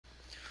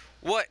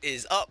What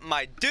is up,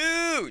 my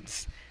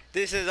dudes?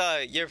 This is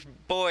your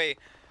boy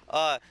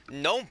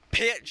No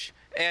Pitch,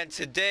 and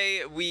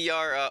today we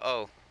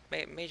are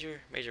major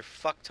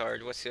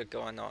fucktard. What's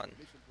going on?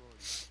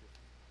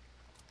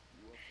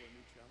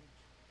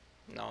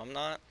 No, I'm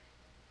not.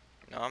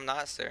 No, I'm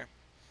not, sir.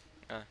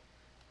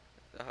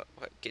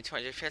 What? Get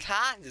 200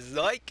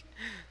 like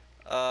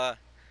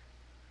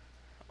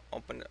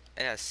open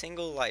in a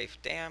single life.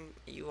 Damn,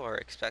 you are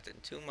expecting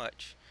too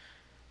much.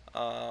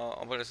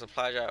 Open a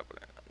supply drop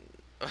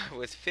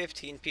with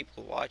 15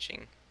 people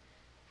watching.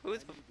 Who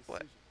the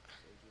what?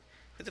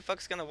 Who the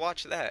fuck's gonna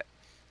watch that?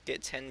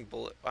 Get 10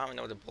 bullet. I don't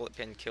know what a bullet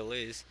pin kill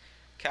is.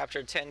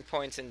 Capture 10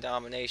 points in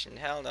domination.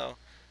 Hell no.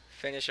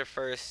 Finish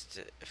first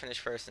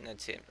in the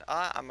team.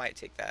 I might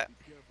take that.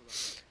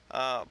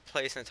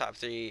 Place in the top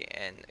 3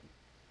 and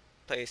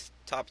place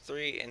top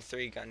 3 in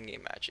 3 gun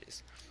game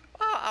matches.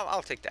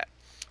 I'll take that.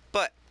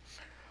 But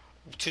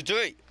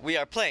today we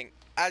are playing,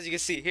 as you can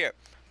see here,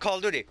 Call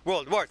of Duty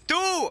World War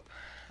II.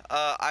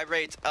 I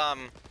rate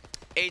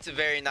 8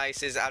 very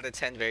nices out of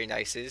 10 very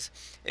nices.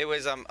 It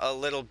was a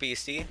little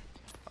beastie.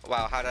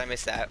 Wow, how did I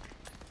miss that?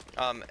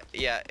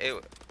 Yeah, I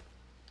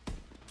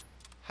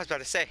was about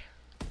to say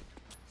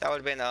that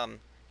would have been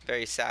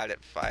very sad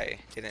if I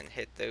didn't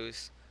hit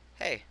those.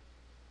 Hey,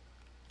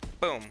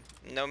 boom,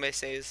 no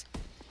misses,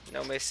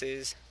 no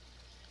misses,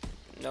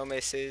 no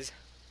misses,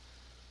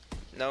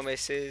 no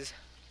misses.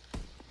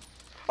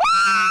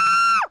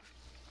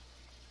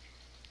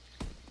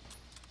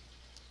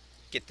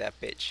 Get that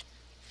bitch.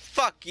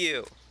 Fuck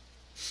you.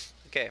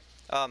 Okay,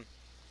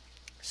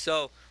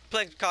 so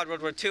playing COD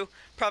World War II,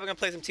 probably gonna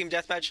play some team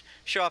deathmatch,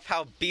 show off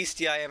how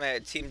beastie I am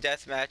at team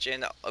deathmatch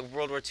and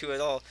World War II at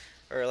all,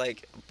 or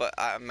like, but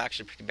I'm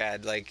actually pretty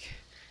bad. Like,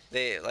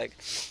 they like,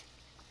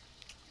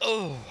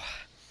 oh,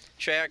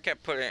 Treyarch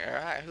kept putting.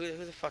 Alright,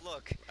 who the fuck?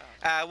 Look,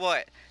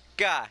 what?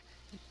 God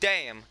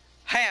damn,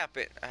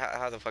 happened.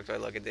 How the fuck do I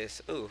look at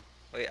this? Ooh,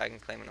 wait, I can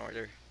claim an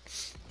order.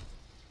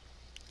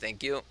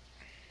 Thank you.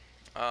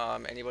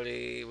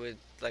 Anybody would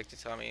like to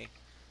tell me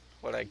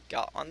what I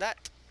got on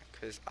that?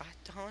 Because I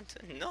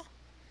don't know.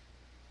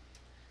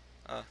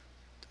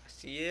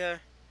 Dossier.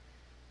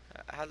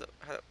 How the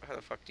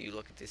fuck do you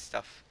look at this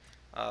stuff?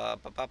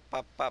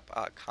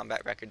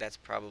 Combat record, that's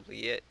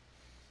probably it.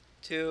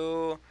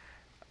 To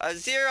a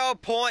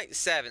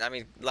 0.7. I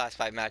mean, last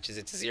 5 matches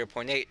it's a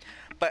 0.8,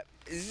 but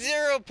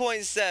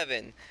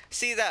 0.7.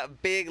 See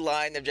that big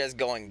line of just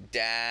going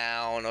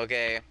down,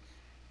 okay?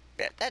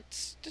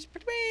 That's just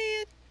pretty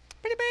bad.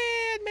 Pretty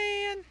bad,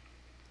 man.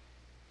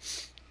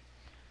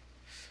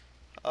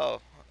 Oh,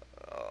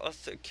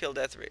 so kill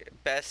death rate,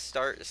 best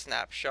start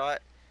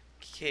snapshot,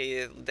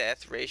 kill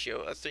death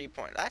ratio of 3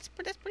 point. That's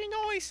pretty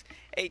nice.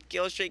 8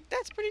 kill streak,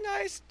 that's pretty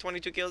nice.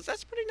 22 kills,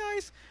 that's pretty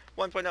nice.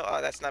 1.0,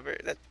 oh, that's not very.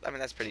 I mean,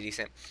 that's pretty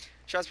decent.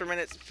 Shots per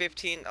minute,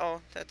 15.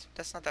 Oh,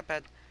 that's not that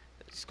bad.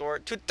 Score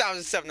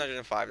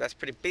 2,705. That's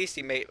pretty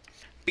beastie, mate.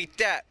 Beat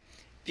that.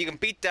 If you can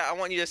beat that, I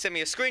want you to send me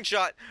a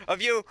screenshot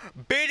of you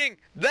beating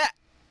that.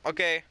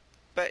 Okay,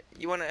 but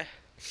you wanna.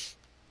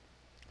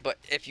 But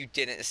if you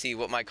didn't see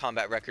what my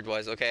combat record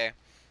was, okay,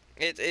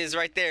 it is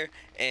right there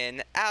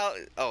and out.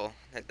 Oh,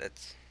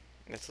 that's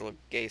a little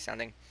gay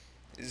sounding.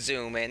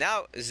 Zoom in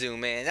out,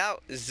 zoom in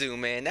out,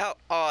 zoom in out.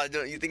 Oh,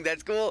 don't you think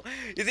that's cool?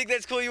 You think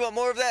that's cool? You want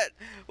more of that?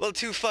 Well,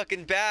 too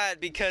fucking bad,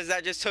 because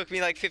that just took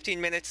me like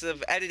 15 minutes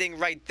of editing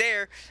right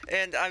there,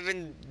 and I've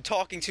been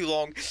talking too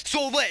long.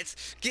 So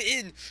let's get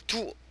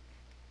into.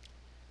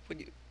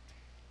 Would you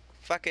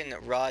fucking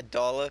Rod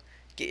Dollar?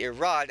 Get your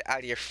rod out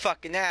of your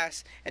fucking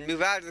ass and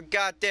move out of the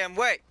goddamn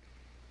way.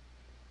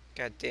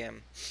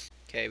 Goddamn.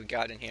 Okay, we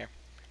got in here.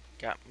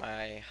 Got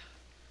my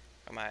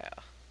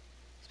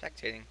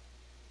spectating.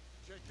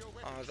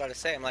 Oh, I was about to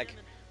say, I'm like,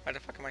 why the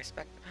fuck am I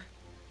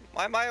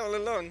why am I all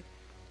alone?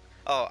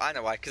 Oh, I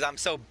know why. Because I'm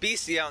so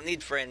beastie, I don't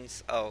need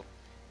friends. Oh,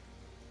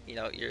 you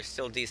know, you're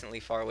still decently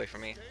far away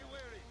from me.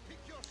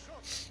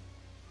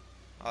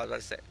 Oh, I was about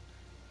to say,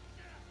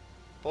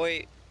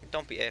 boy,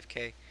 don't be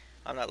AFK.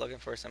 I'm not looking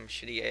for some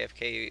shitty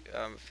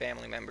AFK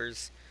family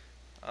members.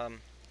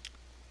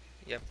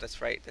 Yep,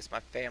 that's right. That's my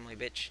family,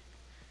 bitch.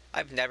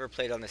 I've never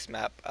played on this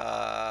map.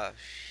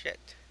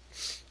 Shit.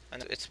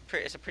 It's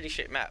a pretty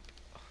shit map.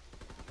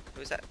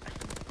 Who's that?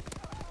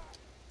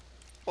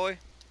 Boy,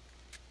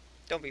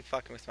 don't be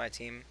fucking with my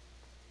team.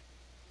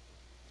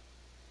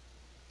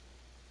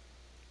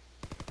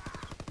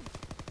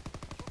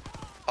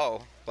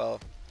 Oh, well,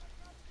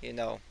 you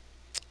know,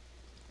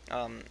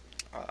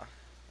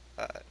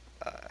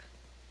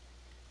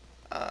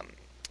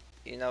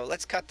 you know,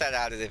 let's cut that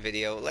out of the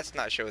video. Let's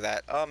not show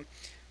that.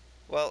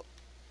 Well,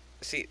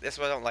 see, this is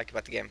what I don't like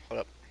about the game.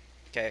 Hold up.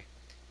 Okay.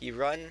 You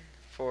run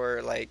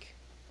for, like,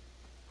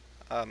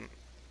 oh,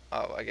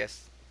 I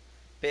guess,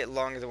 a bit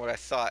longer than what I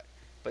thought,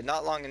 but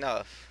not long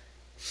enough.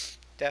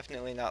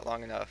 Definitely not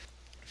long enough.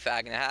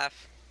 Fag and a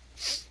half.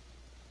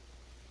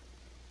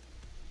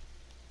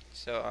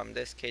 So,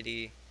 this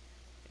KD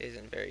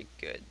isn't very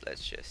good.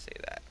 Let's just say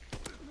that.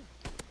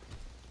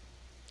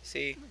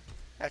 See?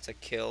 That's a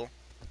kill.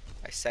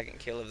 My second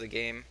kill of the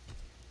game.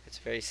 It's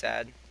very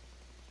sad.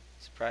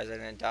 Surprised I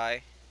didn't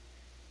die.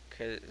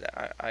 Cause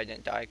I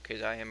didn't die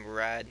because I am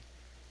rad.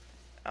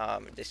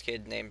 This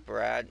kid named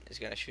Brad is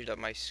gonna shoot up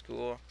my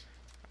school.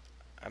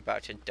 I'm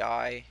about to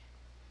die.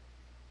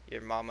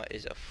 Your mama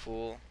is a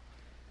fool.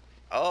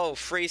 Oh,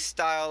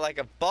 freestyle like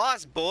a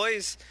boss,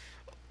 boys.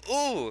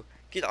 Ooh,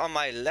 get on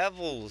my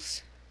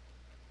levels.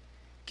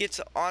 Get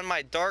on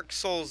my Dark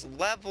Souls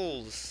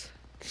levels.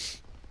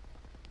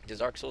 Does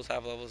Dark Souls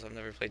have levels? I've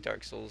never played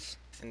Dark Souls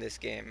in this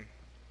game.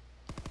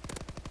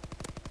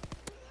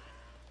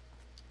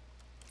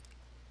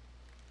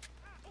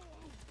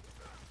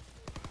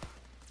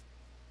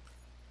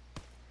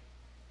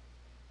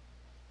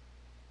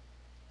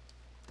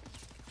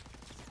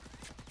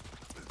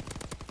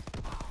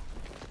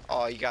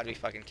 Oh, you gotta be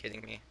fucking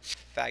kidding me.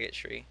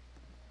 Faggotry.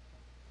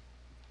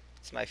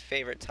 It's my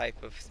favorite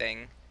type of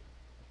thing.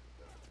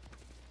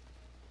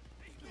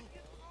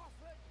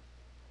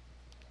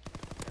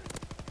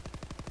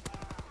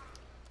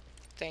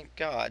 Thank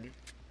God.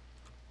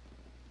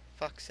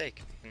 Fuck's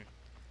sake, man.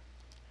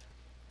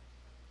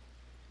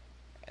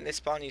 And they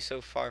spawn you so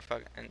far,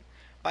 and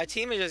my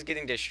team is just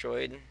getting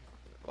destroyed.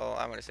 Well,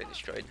 I want to say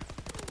destroyed.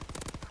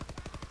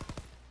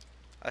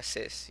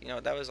 Assist. You know,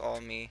 that was all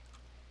me.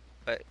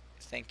 But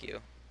thank you.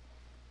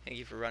 Thank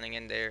you for running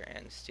in there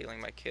and stealing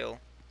my kill.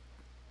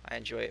 I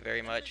enjoy it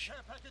very much.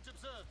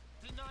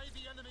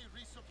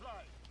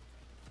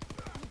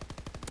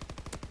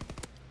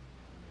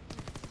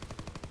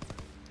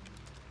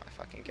 My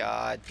fucking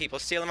God. People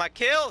stealing my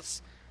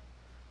kills!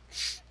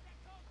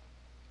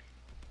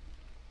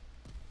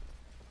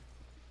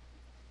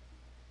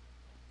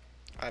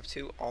 I have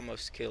 2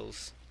 almost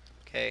kills.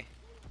 Okay?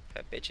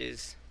 That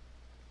bitches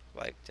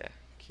like to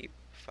keep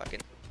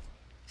fucking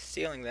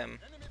stealing them.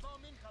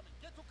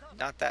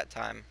 Not that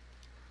time.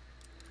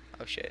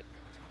 Oh shit.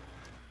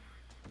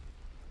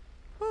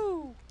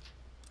 Woo!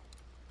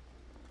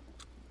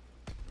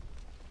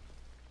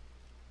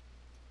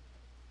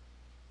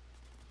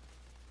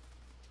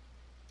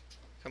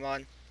 Come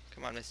on.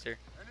 Come on, mister.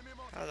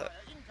 How the...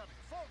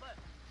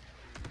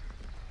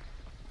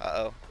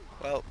 Uh-oh.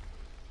 Well,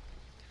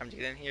 time to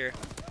get in here.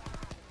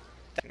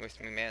 With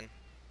me, man.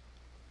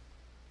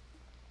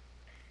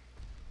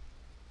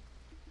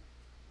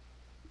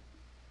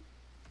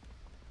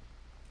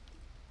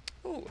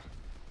 Ooh.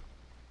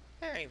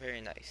 Very,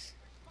 very nice.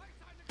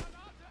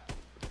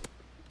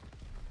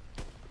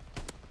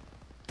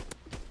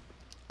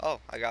 Oh,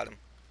 I got him.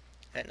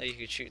 I didn't know you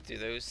could shoot through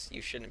those.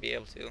 You shouldn't be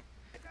able to.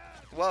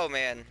 Whoa,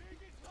 man.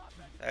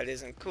 That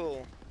isn't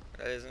cool.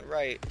 That isn't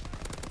right.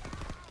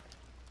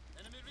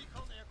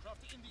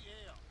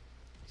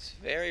 It's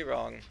very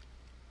wrong.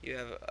 You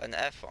have an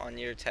F on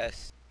your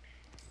test.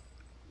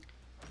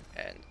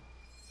 And,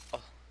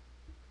 oh.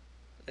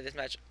 This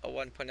match, a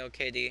 1.0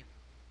 KD.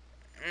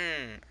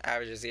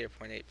 Average is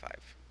 0.85.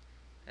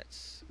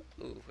 That's,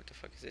 ooh, what the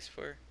fuck is this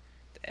for?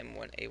 The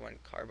M1A1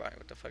 carbine.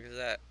 What the fuck is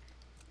that?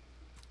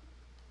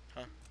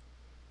 Huh?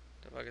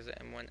 What the fuck is the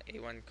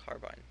M1A1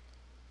 carbine?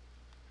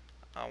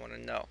 I want to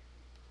know.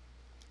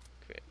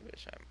 Quit,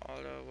 bitch, I'm all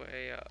the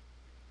way up.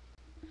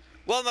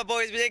 Well, my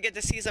boys, we didn't get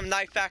to see some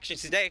knife action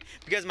today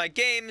because my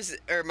games,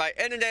 or my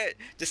internet,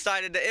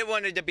 decided that it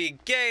wanted to be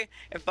gay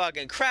and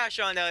fucking crash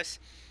on us.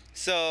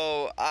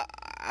 So, I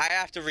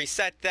have to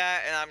reset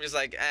that, and I'm just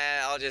like,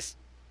 I'll just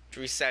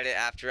reset it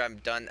after I'm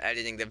done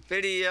editing the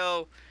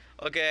video,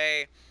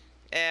 okay?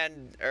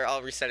 Or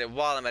I'll reset it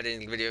while I'm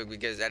editing the video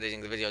because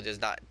editing the video does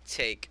not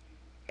take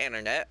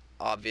internet,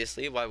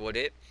 obviously. Why would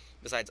it?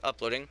 Besides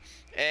uploading.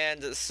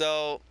 And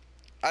so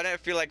I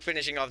didn't feel like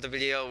finishing off the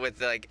video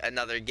with like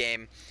another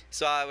game,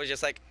 so I was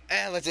just like,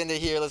 let's end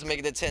it here. Let's make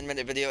it a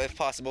 10-minute video if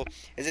possible.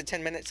 Is it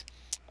 10 minutes?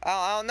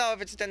 I don't know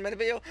if it's a 10-minute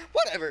video.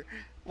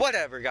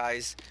 Whatever,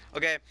 guys.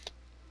 Okay.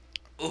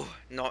 Ooh,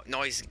 no,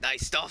 nice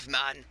stuff,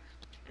 man.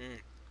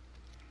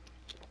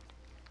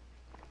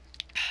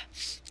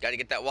 Gotta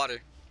get that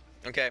water.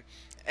 Okay,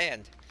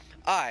 and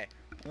I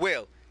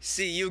will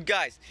see you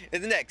guys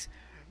in the next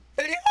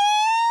video.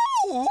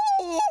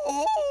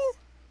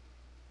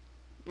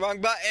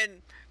 Wrong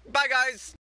button. Bye, guys.